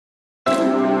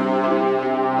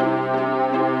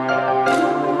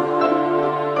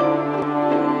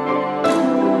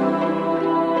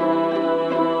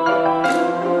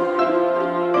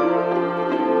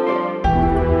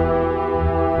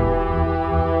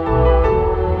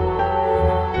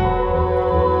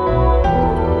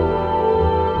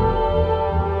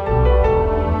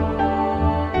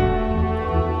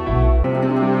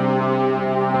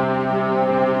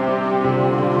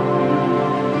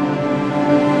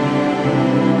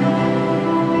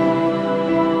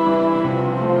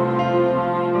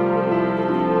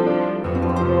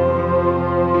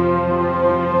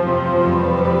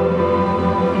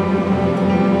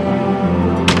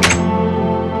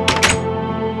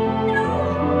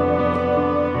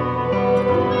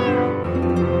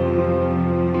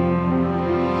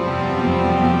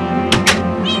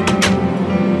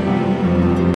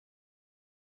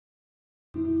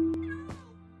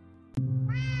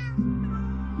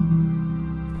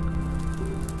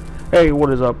Hey,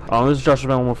 what is up? This is Joshxasman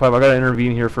 115. I gotta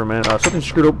intervene here for a minute. Something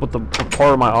screwed up with the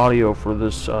part of my audio for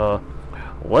this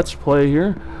Let's Play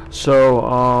here.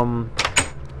 So,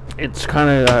 it's kind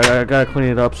of, I gotta clean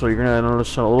it up, so you're gonna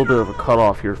notice a little bit of a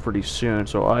cutoff here pretty soon.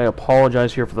 So I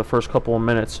apologize here for the first couple of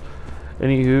minutes.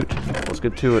 Any hoot, let's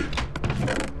get to it.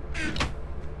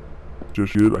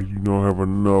 Just yet, I do not have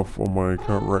enough on my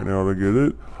account right now to get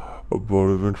it,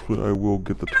 but eventually I will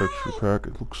get the texture pack.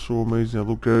 It looks so amazing. I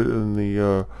looked at it in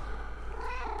the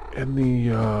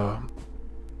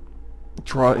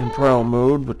trial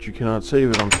mode, but you cannot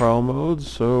save it on trial mode.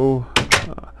 So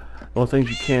the only things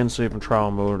you can save in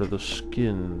trial mode are the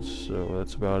skins. So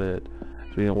that's about it.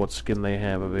 So you know what skin they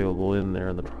have available in there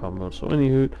in the trial mode. So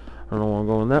anywho, I don't know why I'm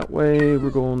going that way.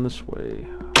 We're going this way.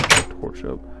 Torch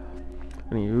up.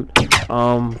 Anywho,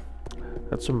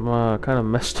 got some kind of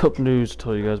messed up news to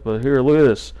tell you guys, but here, look at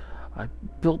this. I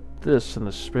built this in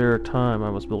the spare time I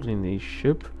was building the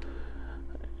ship,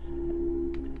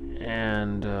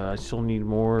 and I still need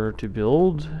more to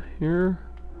build here,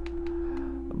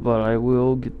 but I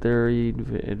will get there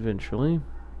eventually.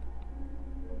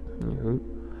 Anywho,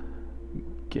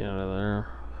 get out of there.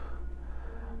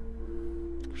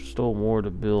 There's still more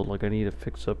to build. Like I need to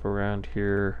fix up around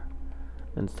here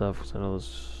and stuff, because I know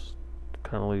this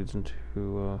kind of leads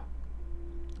into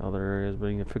other areas, but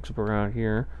I need to fix up around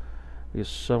here, because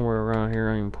somewhere around here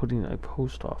I'm putting a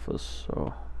post office.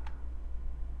 So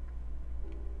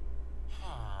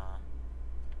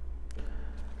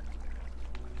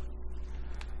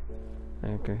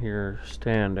I can hear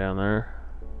Stan down there.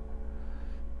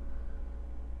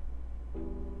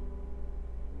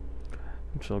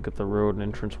 So I'll get the road and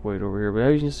entrance way over here, but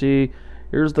as you can see,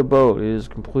 here's the boat. It is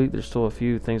complete. There's still a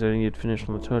few things I need to finish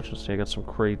on the touch. See, I got some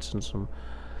crates and some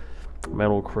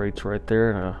metal crates right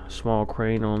there, and a small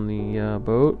crane on the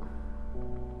boat.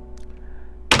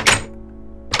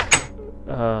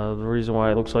 The reason why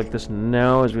it looks like this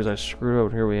now is because I screwed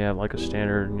up. Here we have like a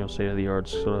standard, state-of-the-art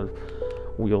sort of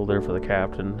wheel there for the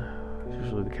captain.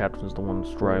 Usually the captain's the one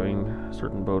that's driving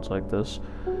certain boats like this.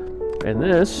 And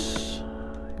this,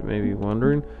 you may be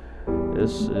wondering,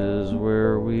 this is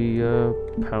where we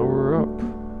power up.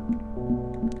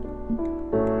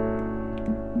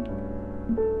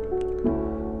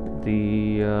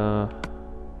 The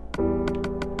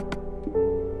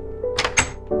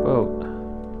boat.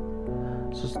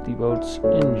 This is the boat's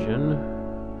engine,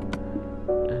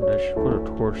 and I should put a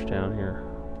torch down here.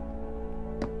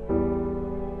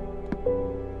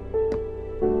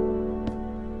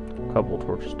 A couple of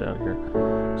torches down here,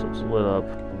 so it's lit up.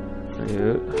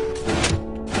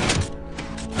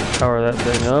 Power that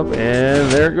thing up,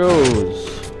 and there it goes.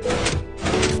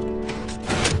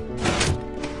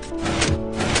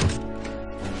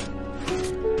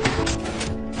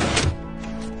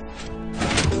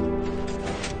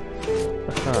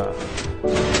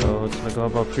 So it's gonna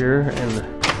go up here, and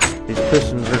these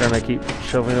pistons are gonna keep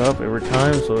shoving it up every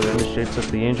time, so it indicates that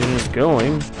the engine is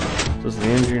going. This is the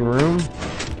engine room.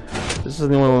 This is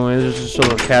the only way, this is just so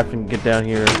the captain can get down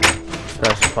here as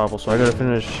fast as possible. So I gotta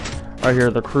finish right here,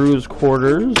 the crew's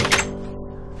quarters.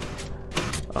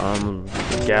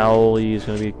 The galley is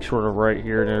gonna be sort of right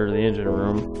here near the engine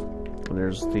room. And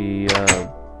there's the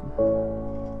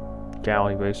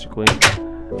galley basically,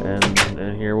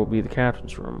 and here will be the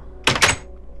captain's room.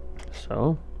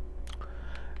 So,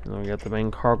 and then we got the main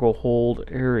cargo hold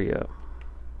area.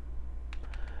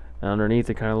 And underneath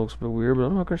it kind of looks a bit weird, but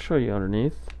I'm not gonna show you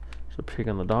underneath. There's a pig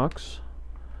on the docks.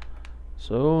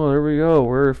 So there we go.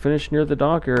 We're finished near the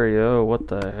dock area. Oh, what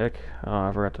the heck? Oh,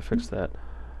 I forgot to fix that.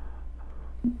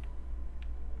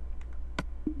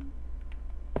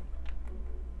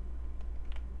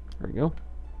 There we go.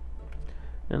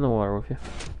 And the water with you.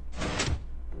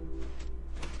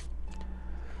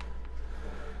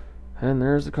 And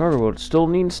there's the cargo boat. It still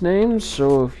needs names,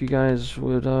 so if you guys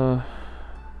would tell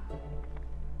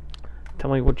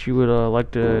me what you would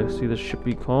like to see the ship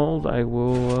be called, I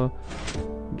will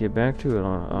get back to it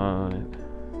on it.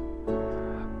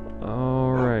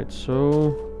 Alright,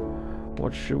 so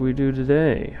what should we do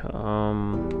today? I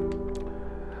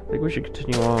think we should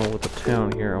continue on with the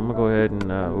town here. I'm gonna go ahead and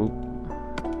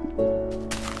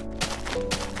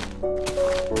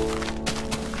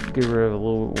get rid of a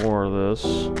little bit more of this.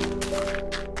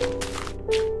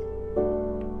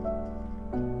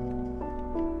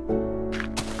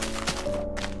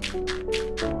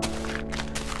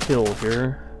 Hill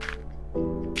here.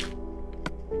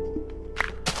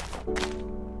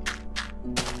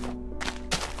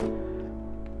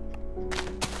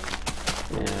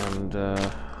 And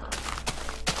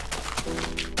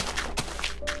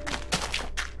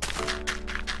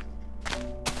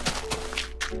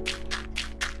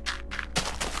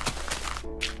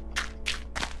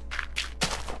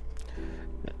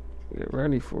Get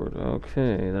ready for it.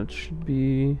 Okay, that should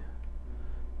be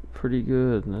pretty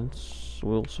good. That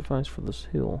will suffice for this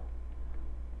hill.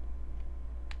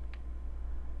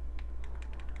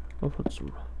 I'll put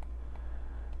some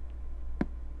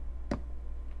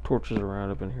torches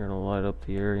around up in here to light up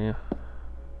the area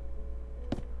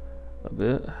a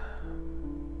bit.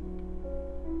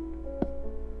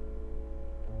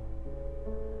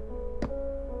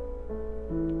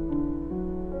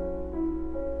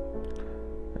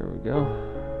 There we go.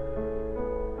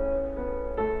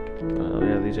 Oh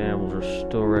yeah, these animals are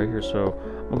still right here, so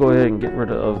I'll go ahead and get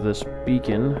rid of this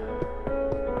beacon.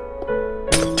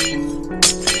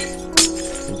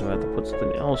 Means I have to put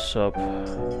something else up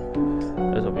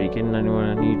as a beacon. I know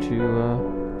I need to,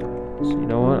 so you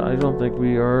know what? I don't think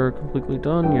we are completely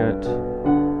done yet.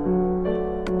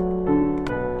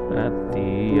 At the,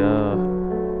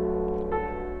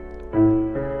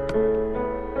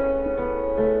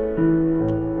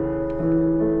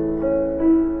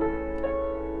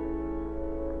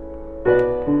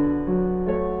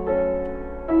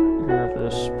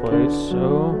 this place, so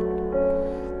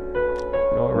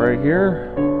you know, right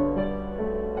here,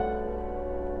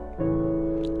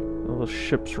 all the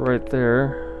ships right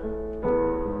there.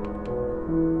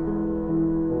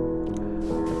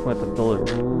 I have to build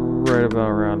it right about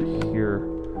around here.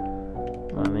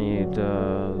 I need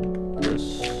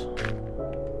this.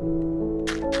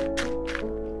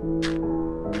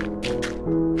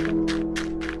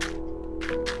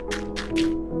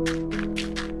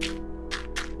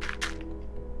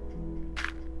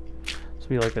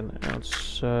 Be like an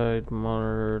outside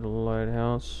monitored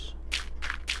lighthouse.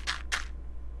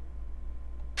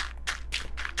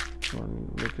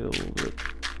 Make it a little bit.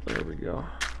 There we go.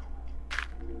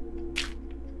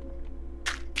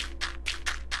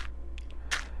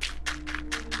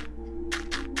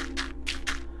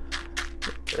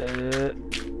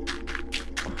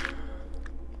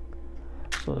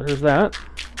 So there's that.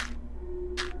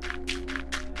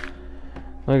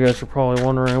 You guys are probably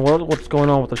wondering what's going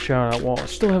on with the shout out. Well, I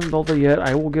still haven't built it yet.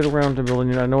 I will get around to building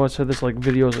it. I know I said this like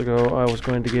videos ago. I was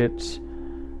going to get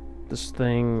this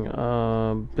thing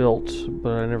built,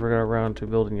 but I never got around to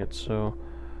building it. So,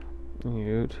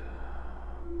 mute.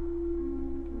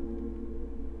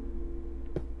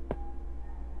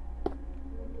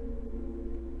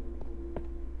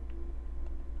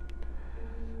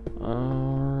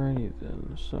 Alrighty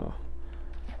then. So.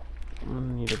 I'm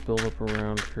gonna need to build up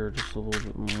around here just a little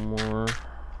bit more.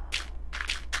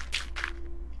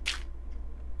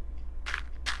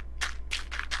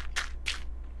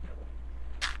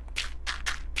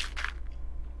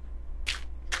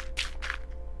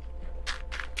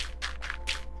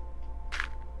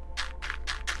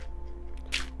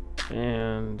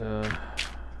 And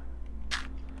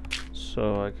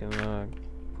so I can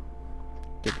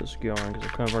get this going, because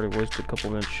I've kind of already wasted a couple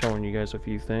minutes showing you guys a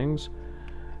few things.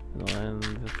 And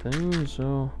the thing,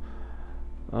 so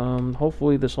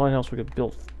hopefully this lighthouse will get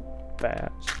built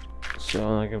fast,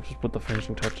 so I can just put the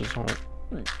finishing touches on it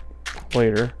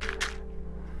later.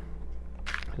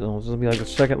 So this will be like the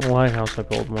second lighthouse I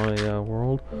built in my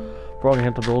world. Probably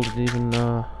have to build it even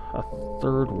a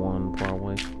third one,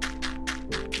 probably.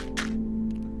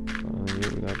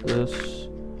 Here we got this,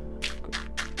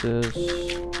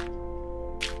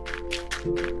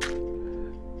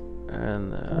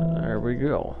 and there we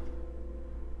go.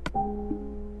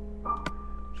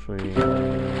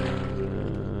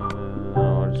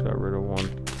 Oh, I just got rid of one.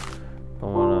 I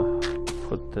want to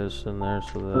put this in there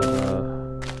so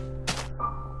that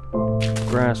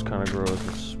grass kind of grows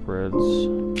and spreads.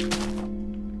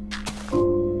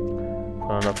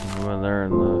 Put enough of them in there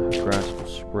and the grass will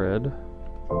spread.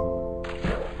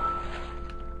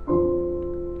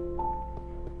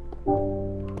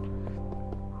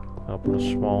 I'll put a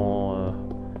small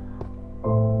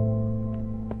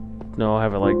no, I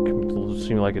have it like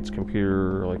seem like it's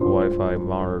computer like Wi-Fi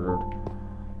monitored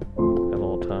at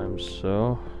all times.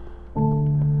 So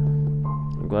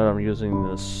I'm glad I'm using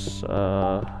this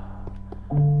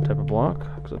type of block,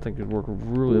 because I think it works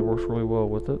really well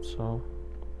with it. So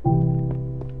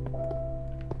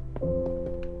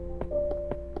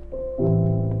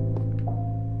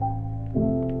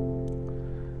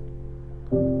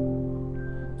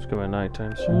it's gonna be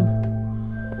nighttime soon.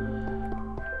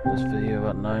 This video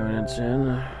about 9 minutes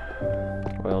in.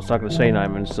 Well, it's not going to say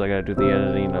 9 minutes, so I got to do the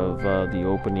editing of the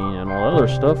opening and all that other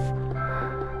stuff.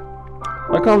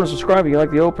 Like, comment, and subscribe if you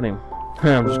like the opening.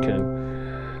 I'm just kidding.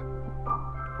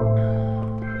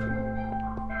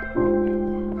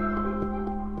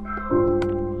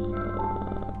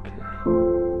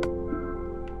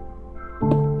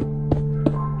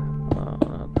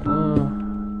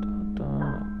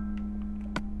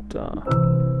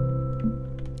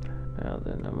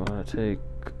 take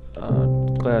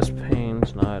glass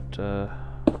panes, not yeah,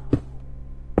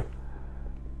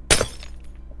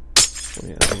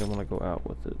 I think I'm gonna go out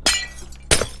with it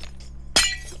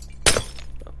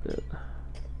a bit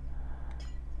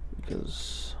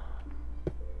because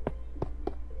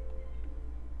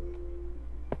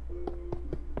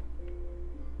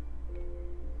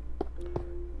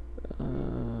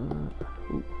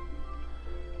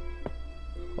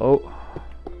oh,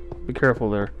 be careful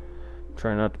there.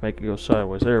 Try not to make it go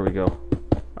sideways. There we go.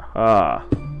 Aha.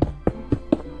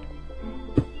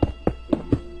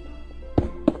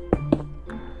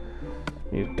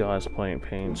 Need glass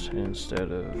paints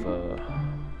instead of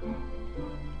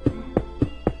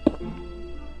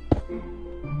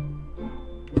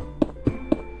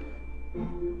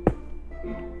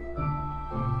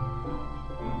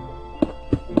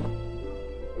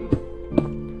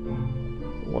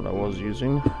what I was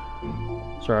using.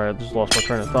 Sorry, I just lost my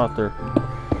train of thought there.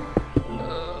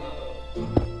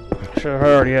 I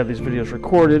already had these videos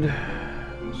recorded.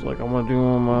 It's like I'm gonna do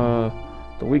them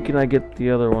the weekend I get the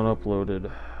other one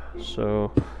uploaded.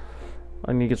 So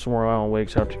I need to get some more Alan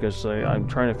Wakes out to you guys. I'm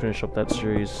trying to finish up that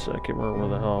series. I can't remember where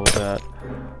the hell I was at.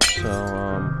 So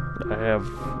I have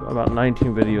about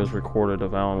 19 videos recorded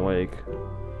of Alan Wake.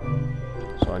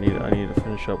 So I need to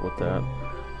finish up with that.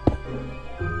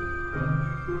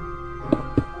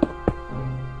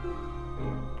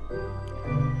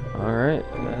 Alright,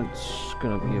 that's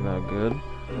gonna be about good.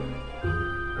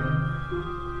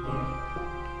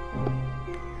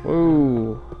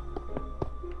 Whoa!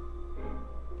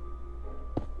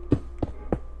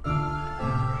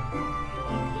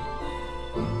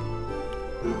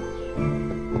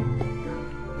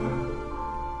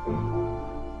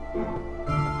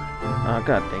 Ah,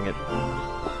 god dang it.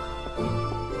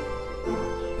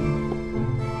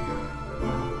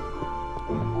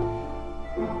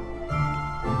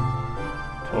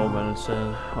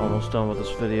 In, almost done with this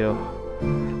video.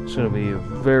 It's gonna be a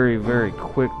very, very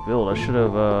quick build. I should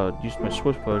have used my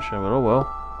Swiss potion, but oh well.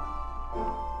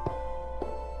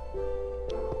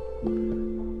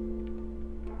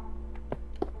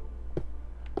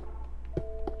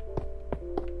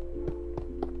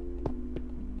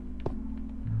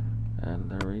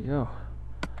 And there we go.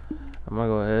 I'm gonna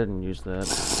go ahead and use that.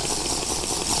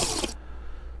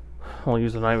 I'll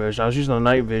use the night vision. I was using the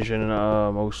night vision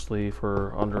mostly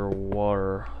for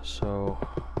underwater, so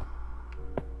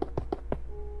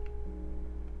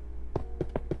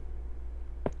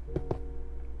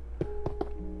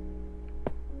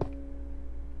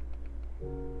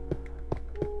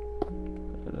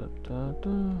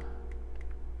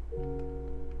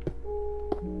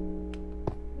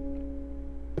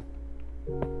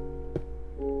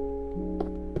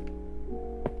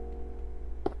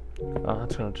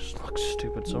that's gonna just look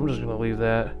stupid, so I'm just gonna leave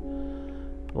that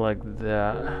like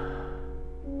that.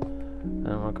 And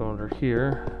I'm gonna go under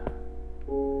here.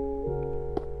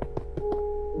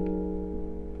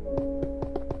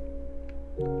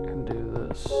 And do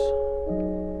this.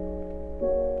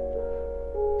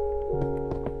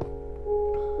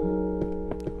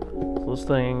 So this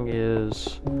thing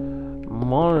is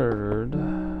monitored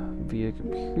via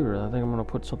computer. I think I'm gonna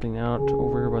put something out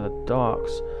over here by the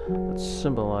docks that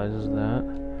symbolizes that,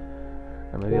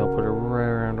 or maybe I'll put it right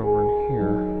around over in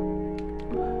here.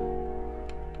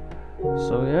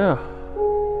 So yeah,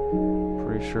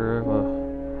 pretty sure if a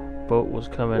boat was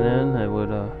coming in, they would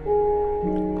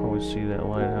probably see that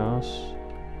lighthouse.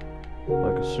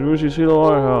 Like as soon as you see the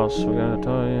lighthouse, we gotta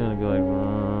tell you, and it'd be like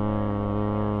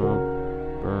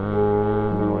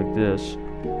like this,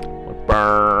 like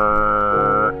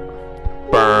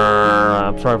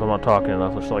I'm sorry if I'm not talking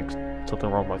enough. There's like something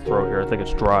wrong with my throat here. I think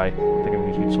it's dry. I think I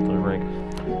need to get something to drink.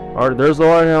 Alright, there's the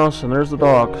lighthouse and there's the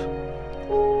docks.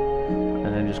 And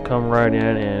then just come right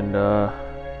in and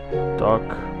dock,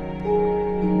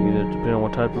 either depending on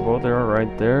what type of boat they are,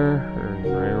 right there, or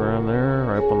right around there,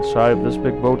 right up on the side if this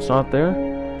big boat's not there.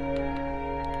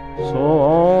 So,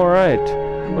 alright.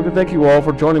 Look, thank you all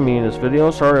for joining me in this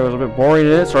video. Sorry I was a bit boring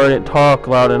in it. Sorry I didn't talk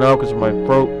loud enough because of my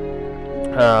throat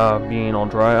being all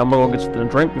dry. I'm gonna go get something to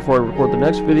drink before I record the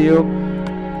next video,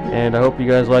 and I hope you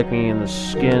guys like me in the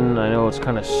skin. I know it's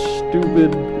kind of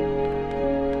stupid,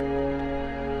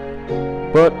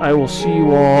 but I will see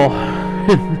you all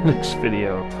in the next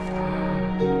video.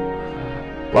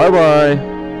 Bye bye.